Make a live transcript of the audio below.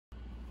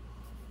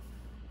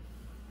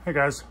Hey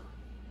guys,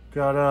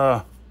 got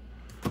a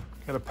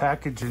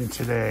package in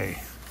today.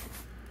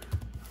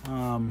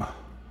 I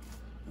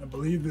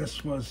believe this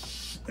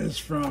is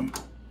from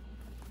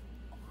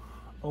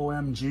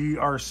OMGRC.com.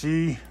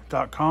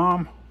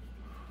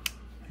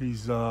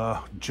 He's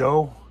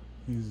Joe.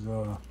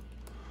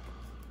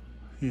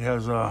 He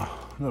has a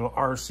little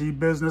RC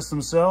business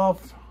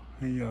himself.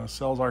 He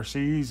sells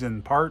RCs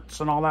and parts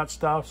and all that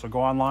stuff. So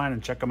go online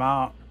and check him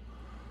out.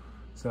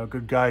 He's a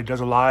good guy. He does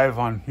a live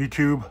on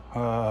YouTube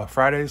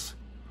Fridays.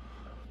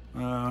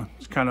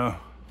 It's kind of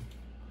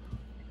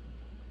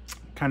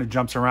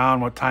jumps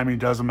around what time he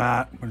does them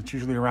at, but it's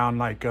usually around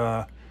like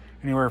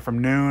anywhere from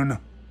noon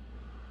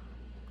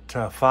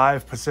to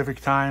 5 Pacific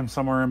time,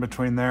 somewhere in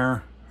between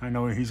there. I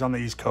know he's on the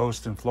East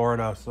Coast in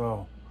Florida,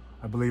 so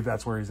I believe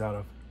that's where he's out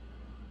of.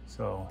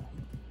 So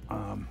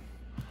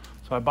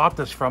I bought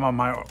this from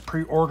him. I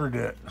pre-ordered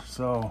it.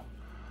 So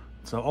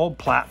it's an old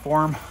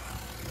platform.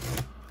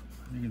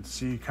 You can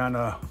see kind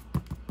of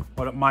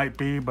what it might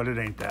be, but it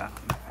ain't that.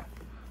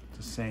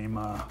 It's the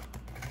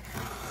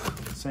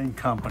same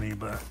company,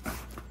 but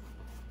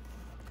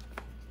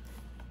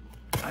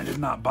I did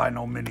not buy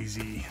no Mini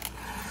Z.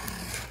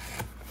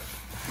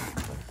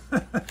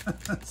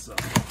 So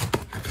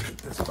get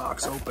this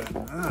box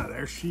open. Ah,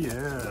 there she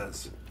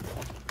is.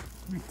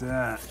 Look at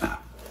that.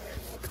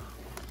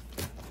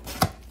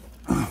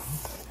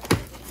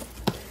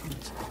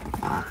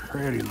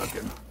 Pretty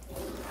looking.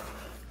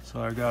 So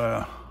I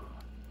got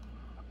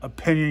a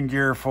pinion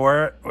gear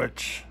for it,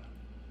 which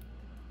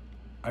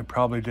I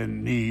probably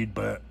didn't need,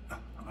 but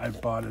I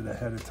bought it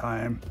ahead of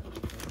time.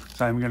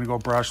 So I'm gonna go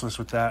brushless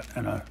with that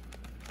and a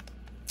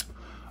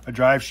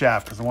drive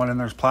shaft, because the one in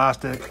there's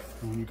plastic.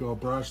 And when you go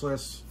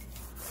brushless,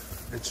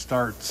 it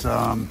starts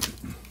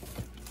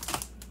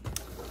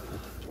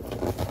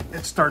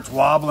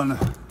wobbling.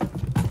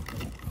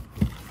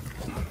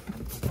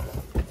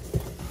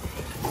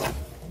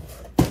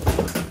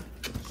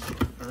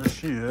 There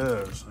she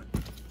is.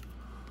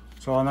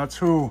 So, and that's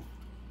who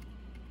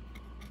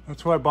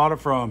I bought it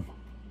from.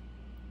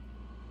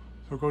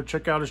 So go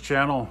check out his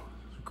channel.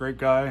 He's a great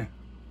guy.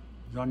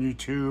 He's on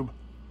YouTube,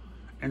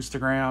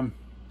 Instagram,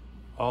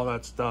 all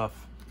that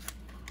stuff.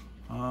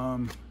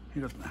 He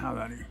doesn't have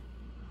any.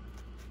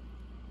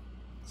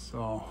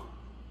 So,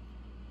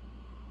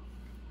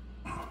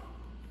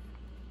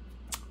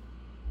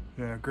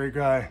 yeah, great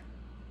guy.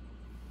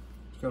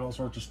 He's got all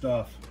sorts of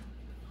stuff.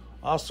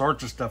 All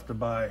sorts of stuff to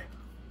buy.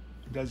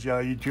 He does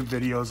YouTube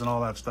videos and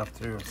all that stuff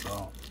too,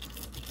 so.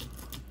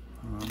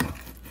 I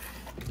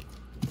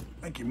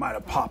think he might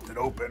have popped it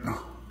open.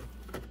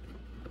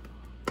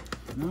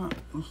 No,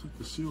 looks like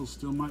the seal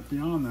still might be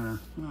on there.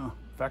 Oh,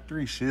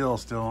 factory seal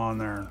still on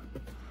there.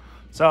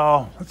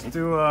 So let's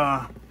do,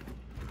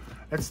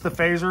 it's the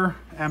Fazer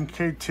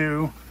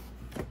Mk2,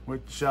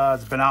 which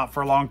has been out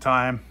for a long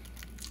time.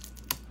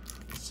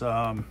 It's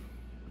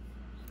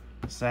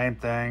same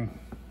thing.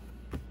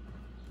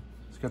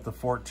 It's got the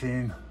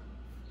 14.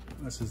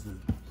 This is the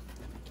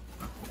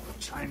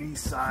Chinese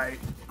side.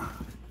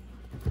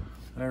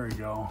 There we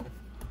go.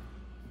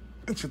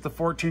 It's got the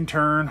 14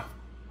 turn,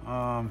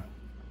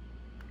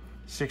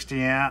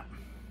 60 amp.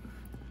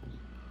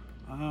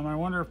 I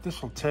wonder if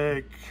this will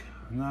take,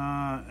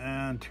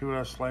 and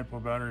 2S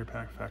LiPo battery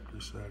pack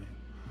factory setting.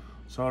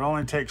 So it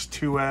only takes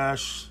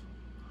 2S.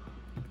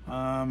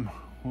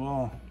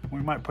 Well,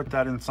 we might put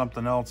that in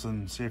something else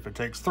and see if it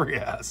takes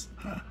 3S.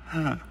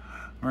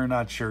 We're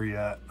not sure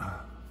yet.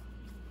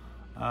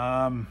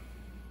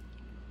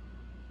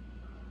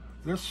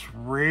 This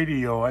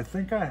radio, I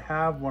think I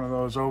have one of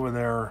those over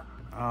there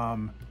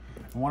in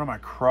one of my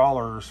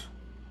crawlers.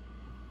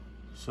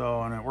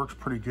 So, and it works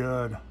pretty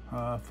good.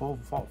 Full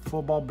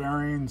ball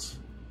bearings,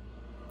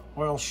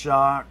 oil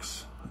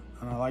shocks,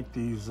 and I like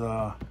these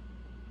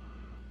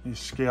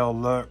scale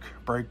look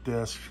brake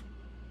discs.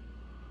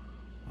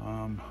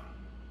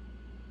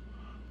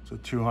 It's a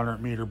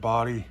 200-meter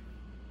body.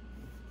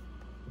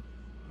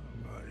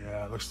 But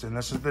yeah, it looks, and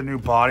this is the new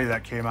body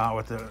that came out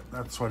with it.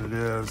 That's what it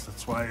is.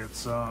 That's why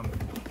it's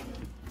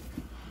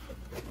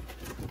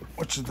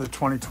which is the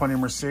 2020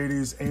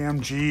 Mercedes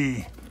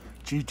AMG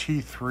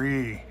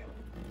GT3.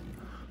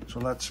 So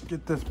let's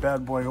get this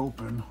bad boy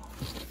open.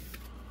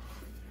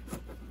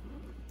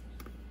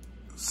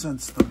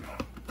 Since the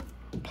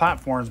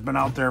platform's been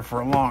out there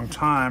for a long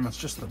time, it's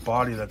just the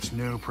body that's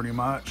new pretty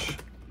much.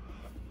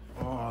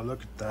 Oh,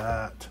 look at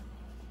that.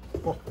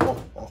 Oh,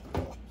 oh, oh,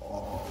 oh,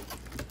 oh.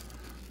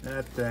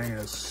 That thing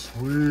is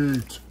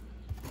sweet.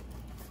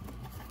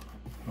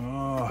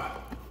 Oh.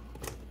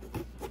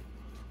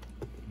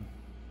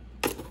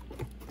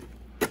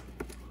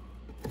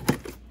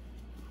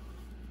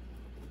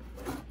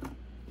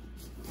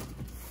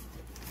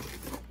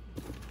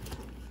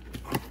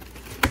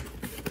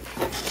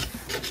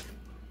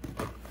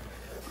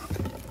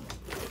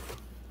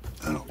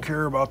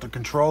 Care about the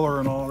controller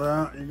and all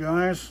that, you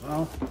guys.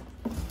 I'll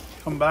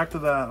come back to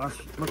that. Let's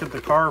look at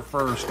the car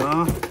first,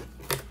 huh?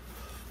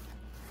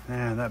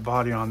 Man, that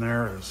body on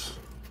there is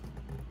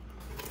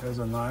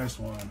a nice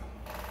one.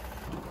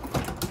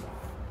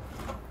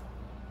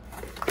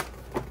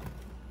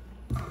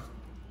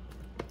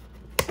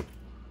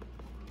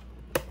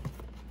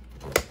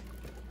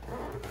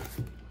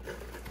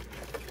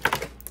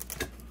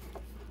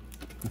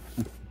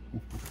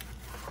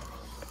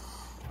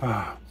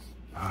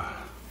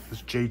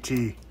 This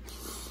JT.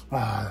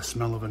 Ah, the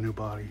smell of a new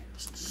body.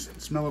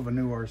 Smell of a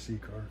new RC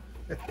car.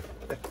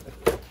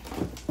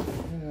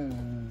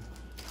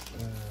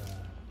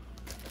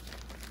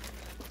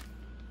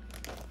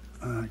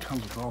 It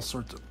comes with all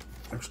sorts of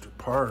extra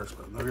parts,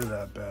 but look at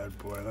that bad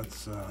boy.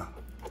 That's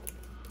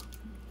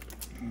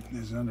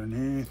these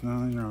underneath.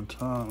 No, these are on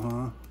top,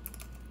 huh?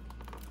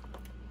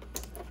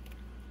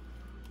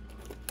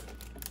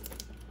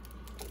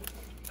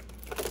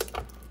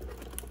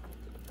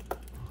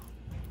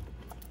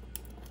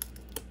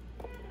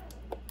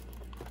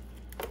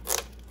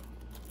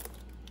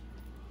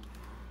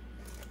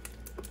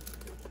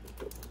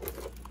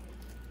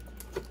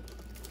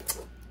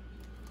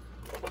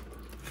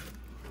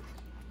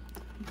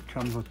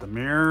 Comes with the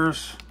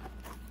mirrors.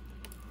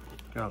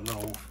 Got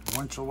little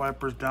windshield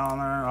wipers down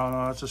there. Oh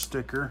no, that's a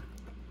sticker.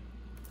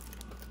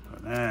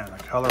 But man,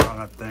 the color on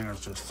that thing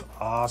is just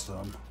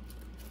awesome.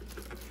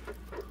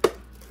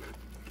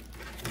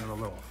 Got a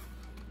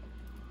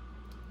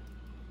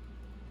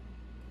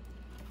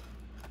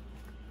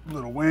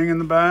little wing in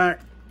the back.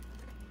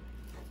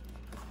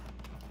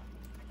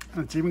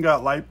 And it's even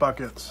got light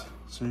buckets,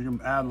 so you can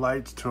add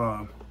lights to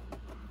them.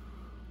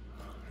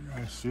 You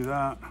guys see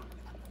that?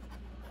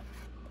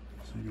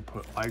 So you can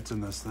put lights in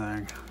this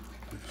thing.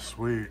 It's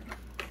sweet.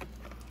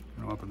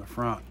 You know, up in the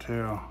front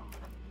too.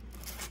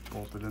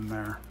 Bolted in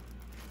there.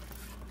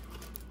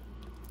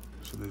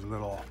 So these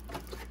little,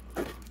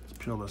 let's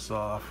peel this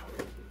off.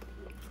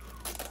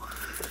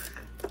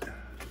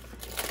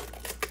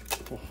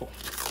 Oh.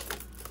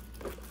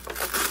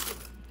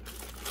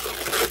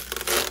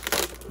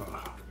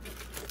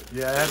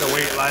 Yeah, I had to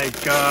wait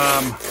like,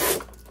 I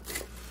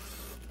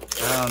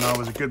don't know, it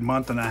was a good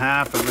month and a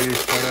half at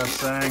least for that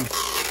thing.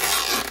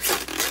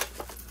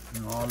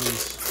 You know, all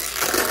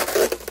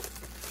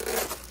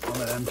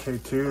the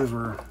MK2s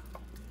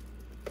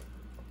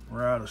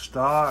were out of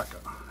stock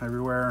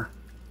everywhere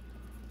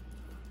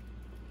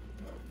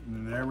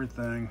and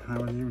everything. I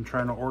was even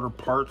trying to order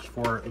parts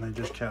for it, and they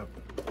just kept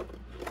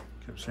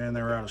saying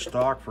they were out of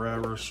stock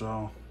forever.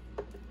 So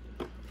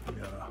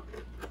yeah,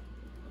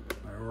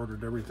 I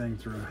ordered everything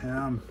through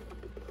him.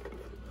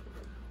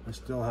 I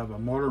still have a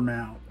motor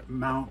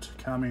mount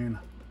coming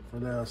for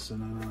this,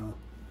 and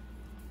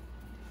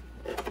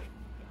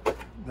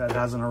that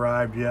hasn't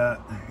arrived yet.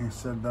 He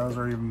said those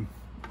are even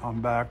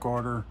on back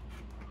order.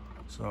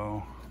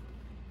 So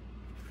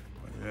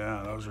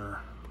yeah,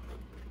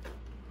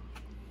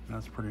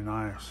 that's pretty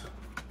nice.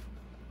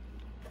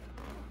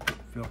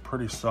 Feel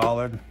pretty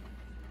solid.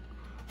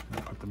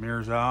 I'll put the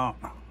mirrors out.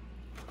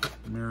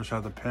 The mirrors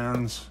have the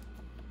pins.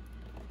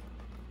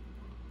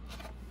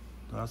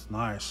 That's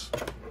nice.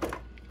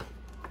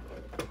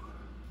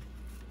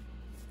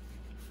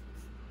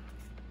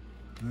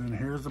 And then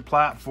here's the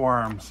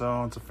platform.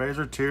 So it's a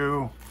Fazer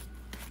 2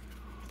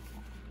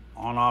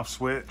 on-off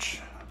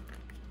switch.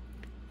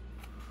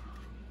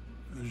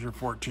 There's your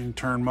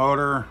 14-turn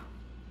motor,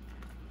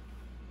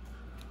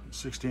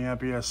 60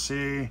 amp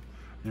ESC.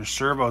 Your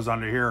servo's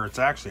under here. It's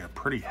actually a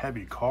pretty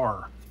heavy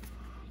car,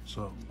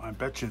 so I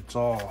bet you it's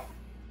all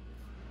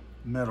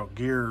metal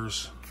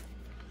gears.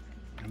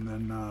 And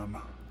then I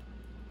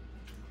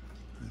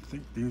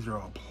think these are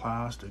all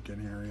plastic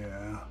in here.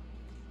 Yeah.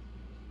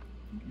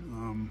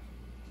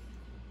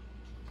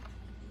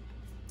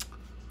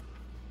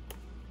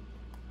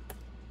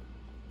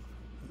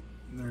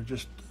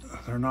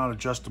 They're not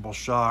adjustable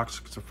shocks,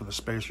 except for the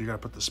spacer. You gotta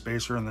put the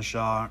spacer in the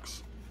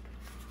shocks.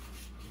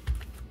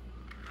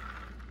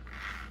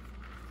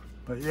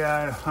 But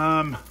yeah,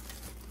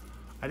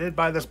 I did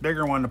buy this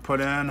bigger one to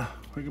put in.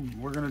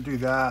 We're gonna do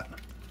that.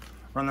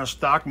 Run the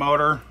stock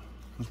motor.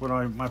 That's what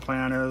my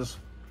plan is.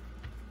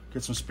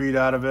 Get some speed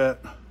out of it.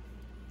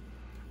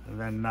 And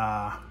then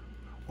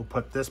we'll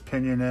put this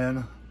pinion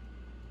in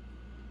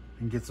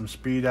and get some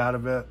speed out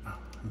of it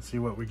and see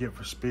what we get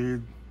for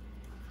speed.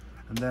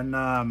 And then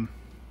I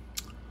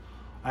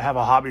have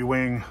a Hobby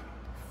Wing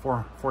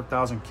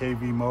 4,000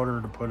 kV motor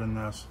to put in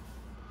this.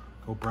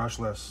 Go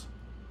brushless.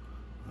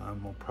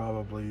 We'll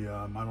probably,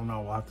 I don't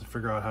know, we'll have to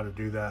figure out how to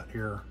do that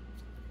here.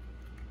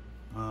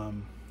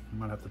 I'm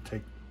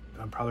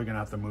probably gonna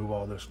have to move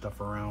all this stuff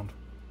around.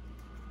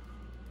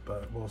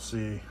 But we'll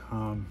see.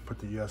 Put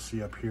the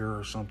ESC up here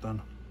or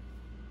something.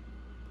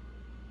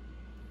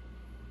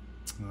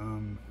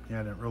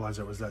 Yeah, I didn't realize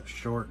it was that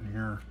short in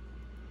here.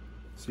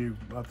 See,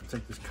 we'll have to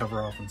take this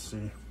cover off and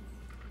see.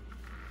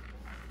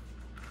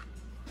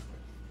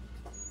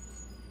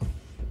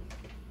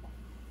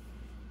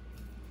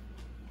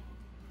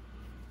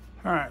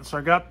 All right, so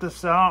I got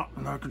this out,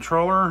 the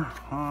controller.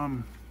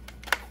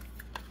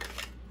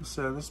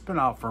 So this has been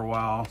out for a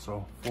while,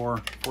 so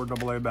four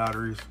AA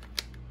batteries.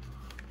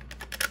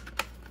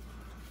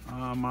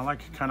 I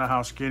like kind of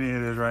how skinny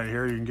it is right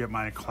here. You can get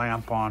my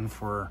clamp on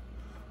for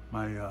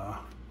my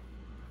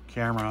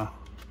camera.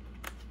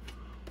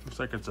 Looks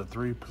like it's a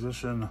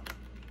 3-position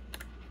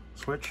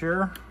switch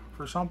here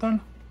for something.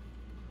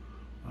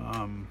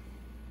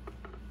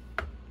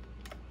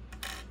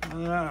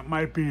 That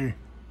might be,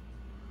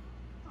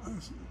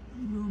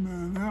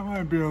 Man, that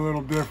might be a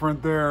little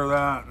different there.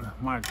 That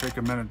might take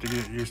a minute to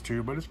get used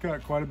to, but it's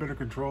got quite a bit of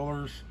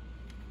controllers.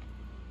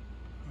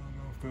 I don't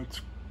know if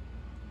that's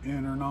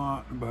in or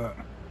not, but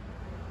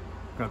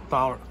got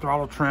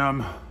throttle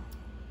trim,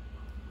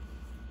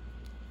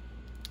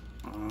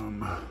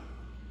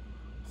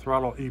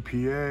 throttle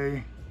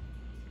EPA,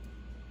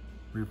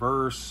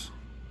 reverse,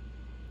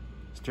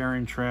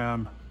 steering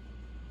trim,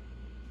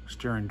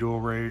 steering dual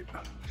rate,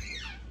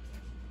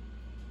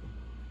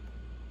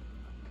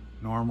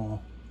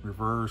 normal,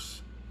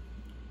 reverse,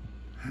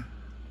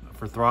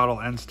 for throttle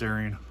and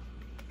steering.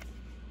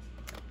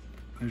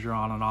 There's your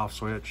on and off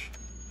switch.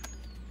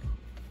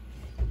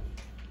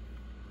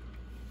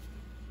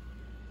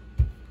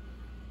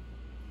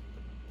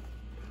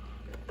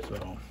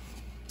 So,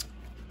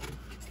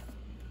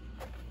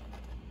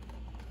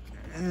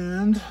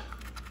 and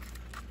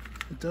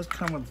it does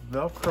come with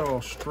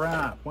Velcro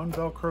strap, one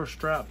Velcro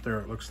strap there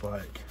it looks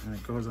like, and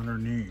it goes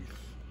underneath,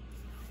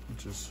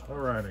 which is all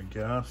right, I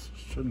guess.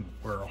 Shouldn't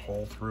wear a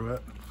hole through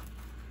it.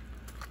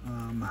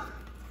 And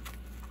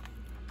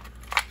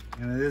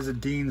it is a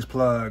Dean's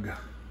plug.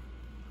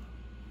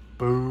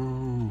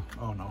 Boo.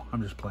 Oh no,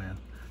 I'm just playing.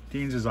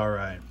 Dean's is all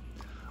right.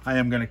 I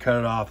am gonna cut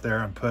it off there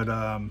and put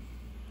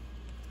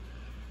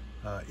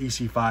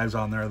EC5s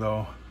on there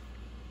though.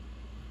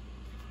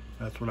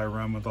 That's what I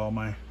run with all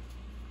my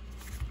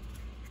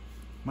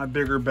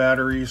bigger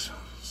batteries.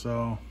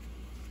 So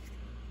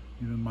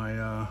even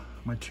my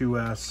my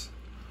 2S.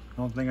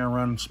 The only thing I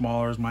run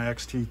smaller is my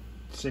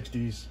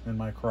XT60s and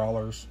my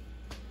crawlers,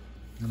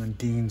 and then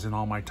Dean's and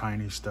all my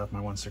tiny stuff, my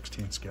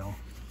 1/16 scale.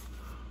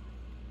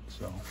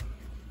 So,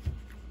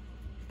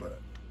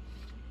 but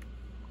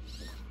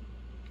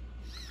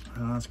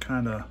that's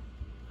kind of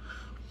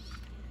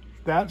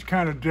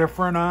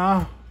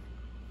different,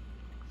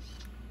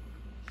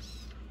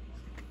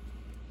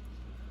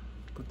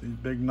 Put these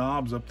big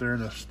knobs up there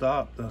to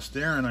stop the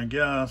steering, I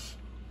guess.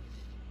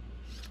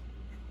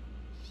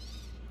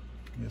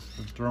 I guess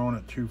we're throwing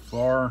it too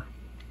far.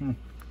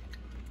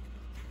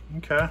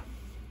 Okay.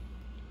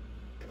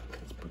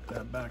 Let's put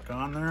that back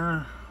on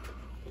there.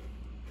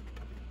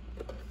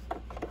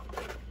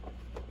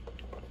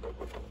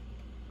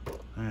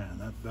 Man,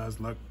 that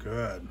does look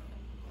good.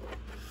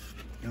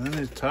 And then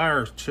these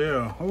tires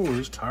too. Oh,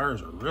 these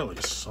tires are really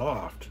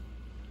soft.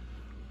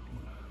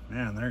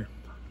 Man,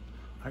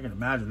 I can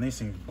imagine these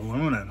things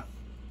ballooning.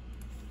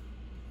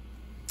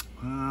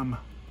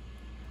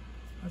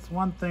 That's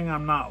one thing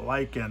I'm not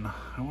liking.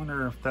 I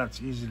wonder if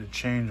that's easy to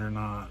change or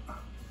not. I'll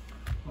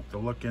have to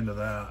look into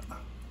that.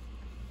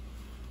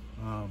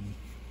 I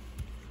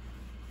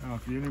don't know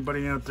if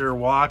anybody out there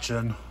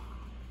watching,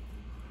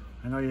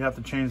 I know you have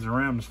to change the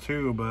rims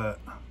too, but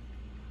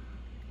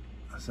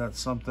is that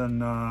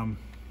something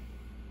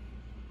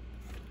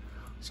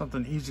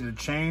something easy to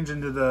change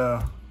into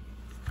the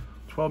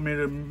 12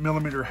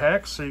 millimeter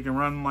hex so you can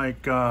run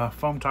like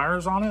foam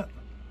tires on it?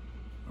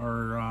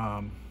 Or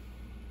I'll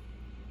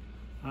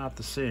have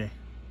to see.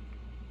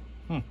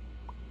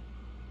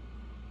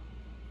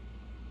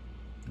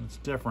 It's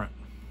different.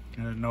 I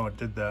didn't know it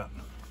did that.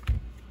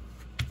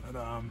 But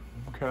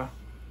okay.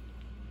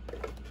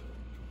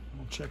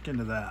 We'll check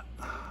into that.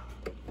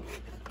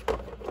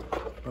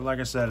 But like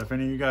I said, if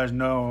any of you guys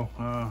know,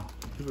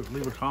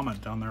 leave a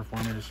comment down there for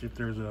me to see if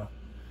there's a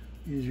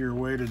easier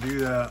way to do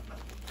that.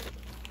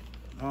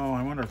 Oh,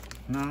 I wonder,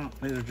 no,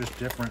 these are just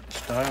different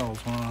styles,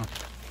 huh?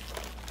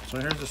 So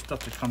here's the stuff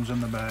that comes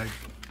in the bag,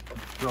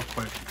 real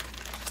quick.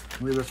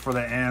 Leave this for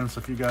the end, so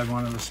if you guys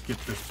wanted to skip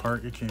this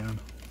part, you can.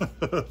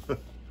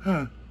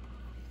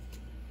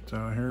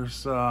 So here's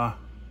some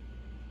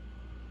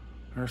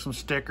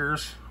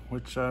stickers,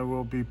 which I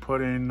will be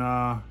putting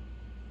one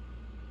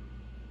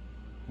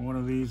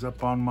of these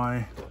up on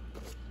my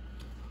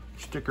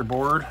sticker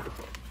board.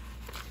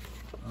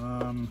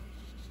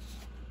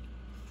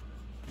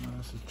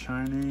 This is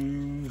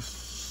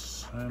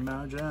Chinese, I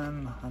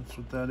imagine. That's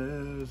what that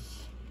is.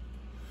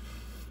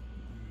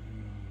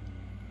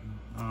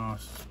 Oh,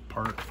 it's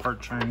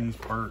part Chinese,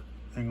 part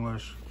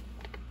English.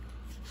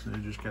 So you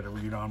just got to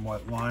read on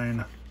what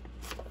line.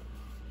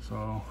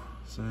 So,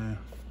 see. And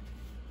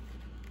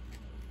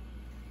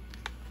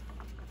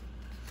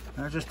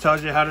it just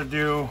tells you how to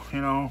do,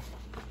 how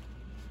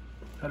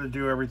to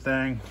do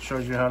everything.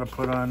 Shows you how to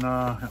put on,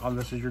 oh,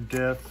 this is your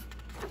diff.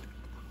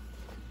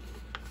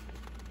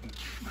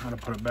 How to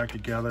put it back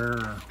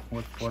together,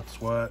 or what's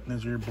what. And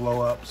these are your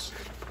blow-ups.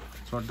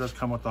 So it does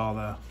come with all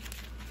the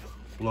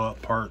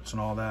blow-up parts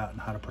and all that, and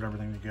how to put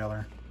everything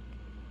together.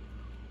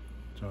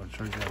 So it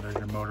shows you there's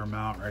your motor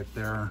mount right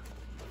there.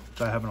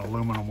 Which I have an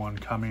aluminum one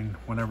coming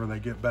whenever they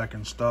get back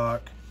in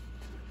stock.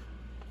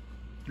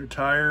 Your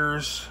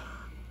tires.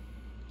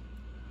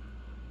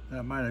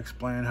 That might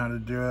explain how to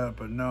do it,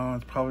 but no,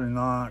 it's probably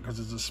not, because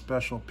it's a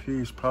special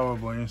piece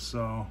probably.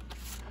 So,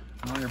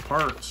 and all your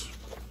parts.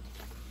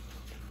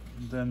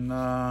 And then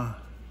how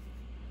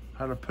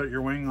to put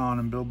your wing on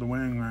and build the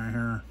wing right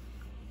here.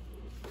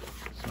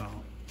 So,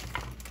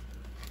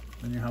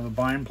 then you have a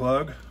bind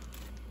plug.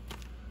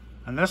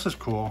 And this is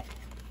cool.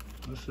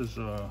 This is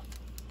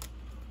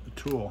the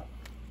tool.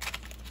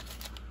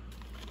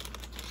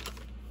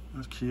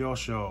 That's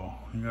Kyosho.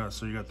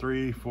 So you got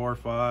 3, 4,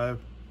 5,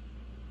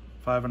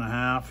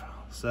 5.5,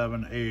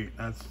 7, 8.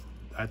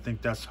 I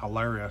think that's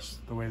hilarious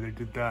the way they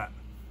did that.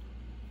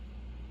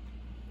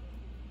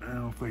 And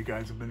hopefully you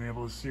guys have been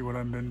able to see what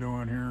I've been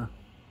doing here.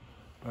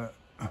 But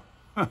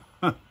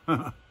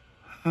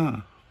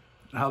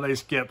how they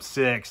skipped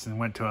 6 and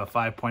went to a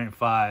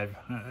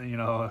 5.5. You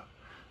know,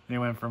 they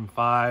went from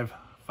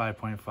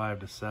 5.5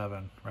 to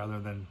 7 rather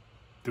than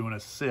doing a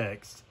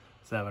 6,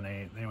 7,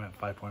 8. They went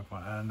 5.5.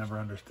 I never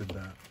understood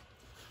that.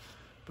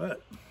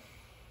 But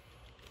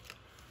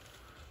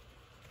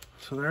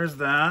so there's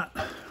that,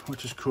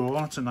 which is cool.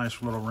 It's a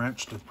nice little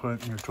wrench to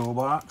put in your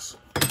toolbox.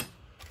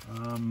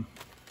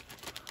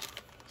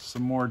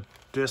 Some more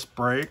disc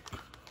brake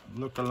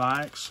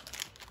lookalikes.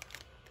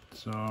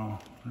 So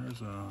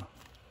there's a,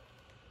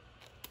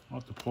 I'll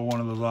have to pull one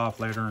of those off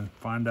later and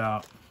find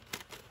out.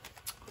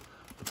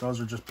 But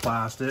those are just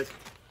plastic.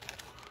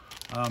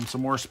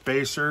 Some more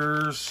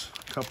spacers,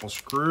 a couple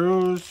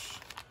screws.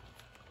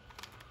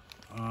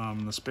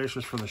 The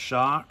spacers for the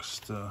shocks,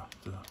 the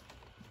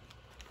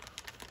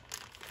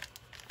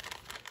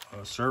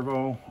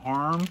servo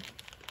arm,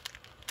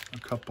 a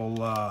couple,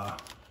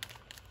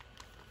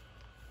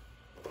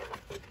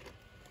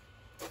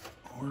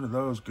 where do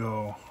those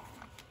go?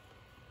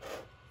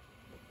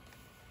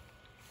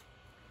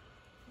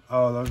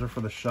 Oh, those are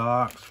for the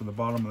shocks, for the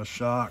bottom of the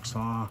shocks,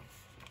 huh?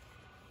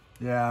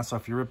 Yeah, so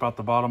if you rip out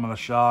the bottom of the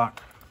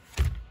shock,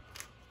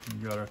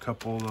 you got a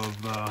couple of,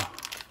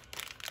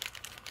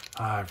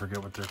 I forget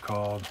what they're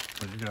called,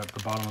 but you got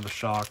the bottom of the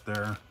shock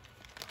there.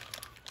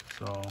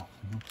 So,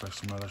 looks like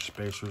some other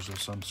spacers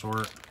of some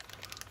sort.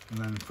 And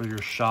then for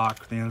your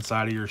shock, the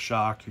inside of your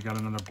shock, you got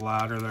another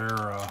bladder there,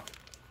 or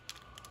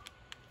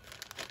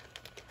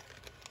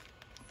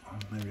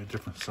maybe a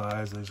different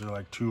size. These are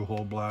like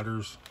 2-hole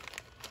bladders.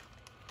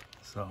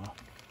 So,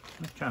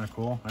 that's kind of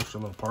cool. Extra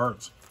little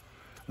parts.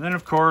 And then,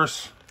 of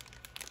course,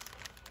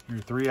 your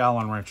 3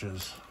 Allen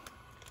wrenches.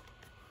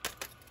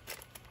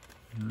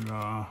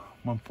 Your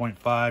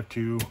 1.5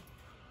 to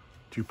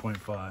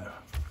 2.5.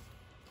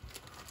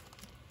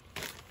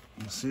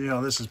 You see how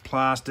this is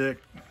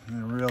plastic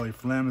and really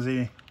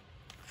flimsy.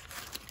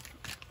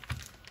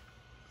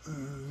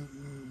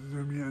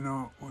 Zoom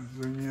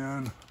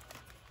in.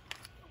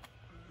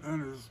 That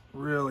is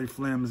really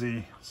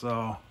flimsy.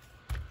 So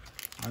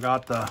I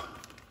got the,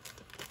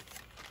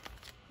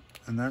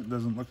 and that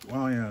doesn't look,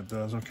 well, yeah, it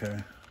does. Okay.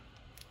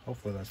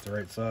 Hopefully that's the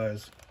right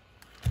size.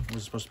 It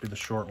was supposed to be the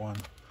short one.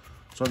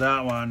 So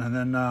that one, and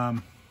then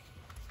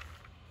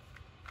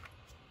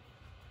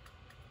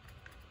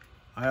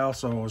I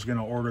also was going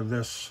to order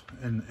this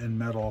in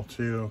metal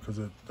too, because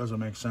it doesn't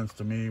make sense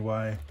to me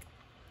why,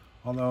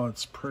 although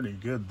it's pretty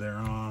good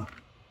there,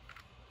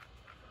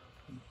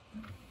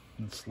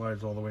 it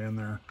slides all the way in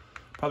there.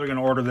 Probably going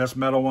to order this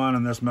metal one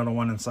and this metal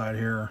one inside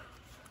here,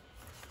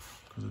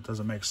 because it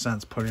doesn't make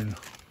sense putting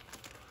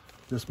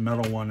this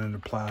metal one into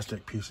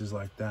plastic pieces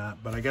like that.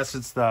 But I guess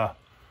it's the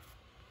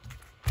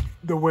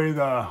way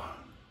the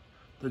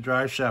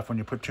drive shaft, when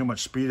you put too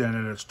much speed in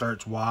it, it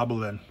starts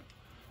wobbling.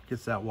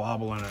 Gets that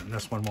wobble in it, and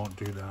this one won't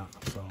do that.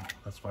 So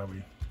that's why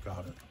we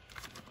got it.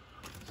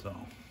 So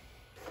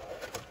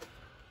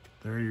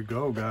there you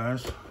go,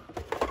 guys.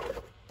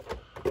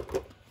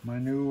 My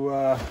new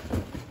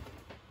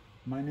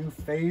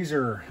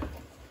Fazer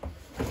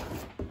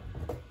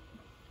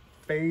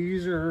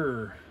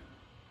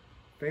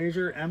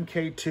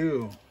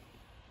Mk2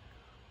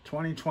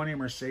 2020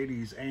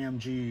 Mercedes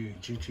AMG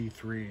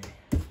GT3.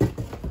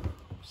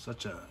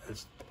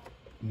 It's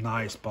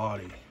nice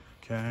body,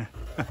 okay?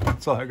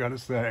 That's all I gotta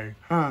say.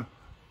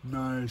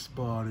 Nice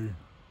body.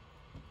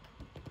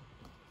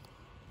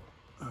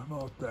 How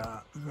about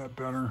that? Is that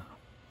better?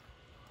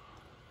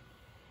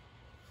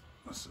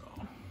 So,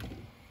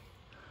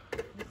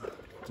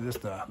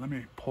 just let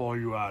me pull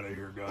you out of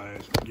here,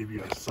 guys, and give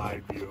you a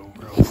side view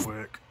real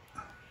quick.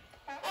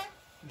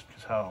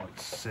 Just how it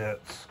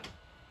sits.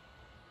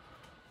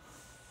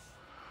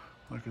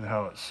 Look at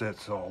how it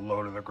sits all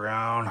low to the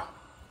ground.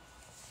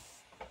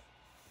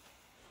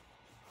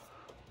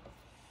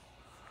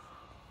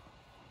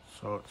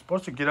 So it's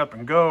supposed to get up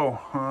and go.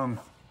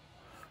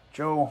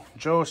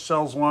 Joe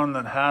sells one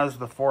that has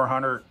the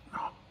 400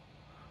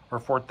 or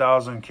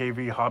 4,000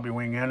 kV hobby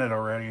wing in it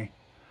already.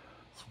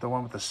 It's the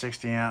one with the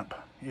 60 amp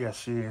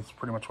ESC. It's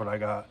pretty much what I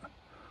got.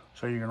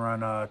 So you can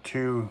run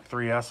 2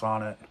 3S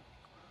on it.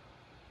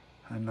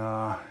 And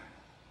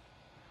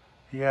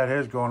he had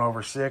his going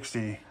over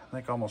 60, I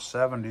think almost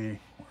 70,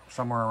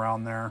 somewhere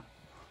around there.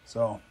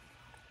 So,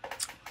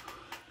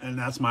 and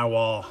that's my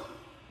wall.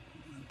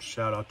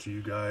 Shout out to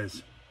you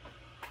guys.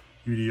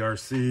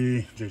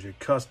 UDRC, JJ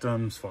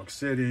Customs, Fox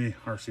City,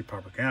 RC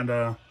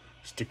Propaganda,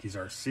 Sticky's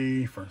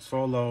RC, Fern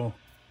Solo,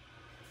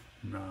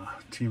 and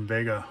Team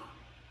Vega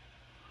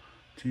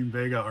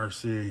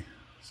RC.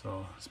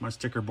 So it's my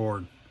sticker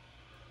board.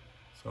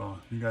 So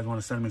if you guys want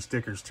to send me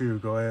stickers too,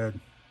 go ahead.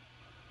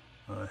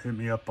 Hit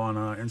me up on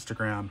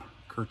Instagram,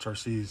 Kurtz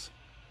RCs.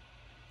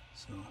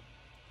 So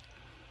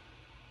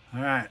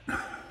All right.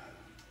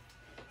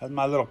 That's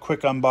my little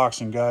quick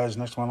unboxing, guys.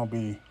 Next one will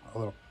be a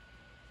little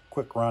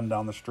quick run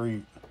down the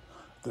street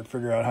to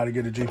figure out how to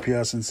get a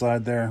GPS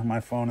inside there, my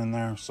phone in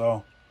there.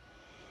 So,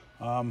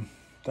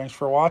 thanks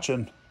for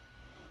watching.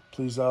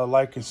 Please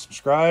like and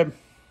subscribe,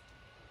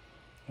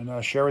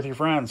 and share with your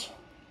friends.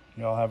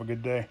 Y'all have a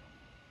good day.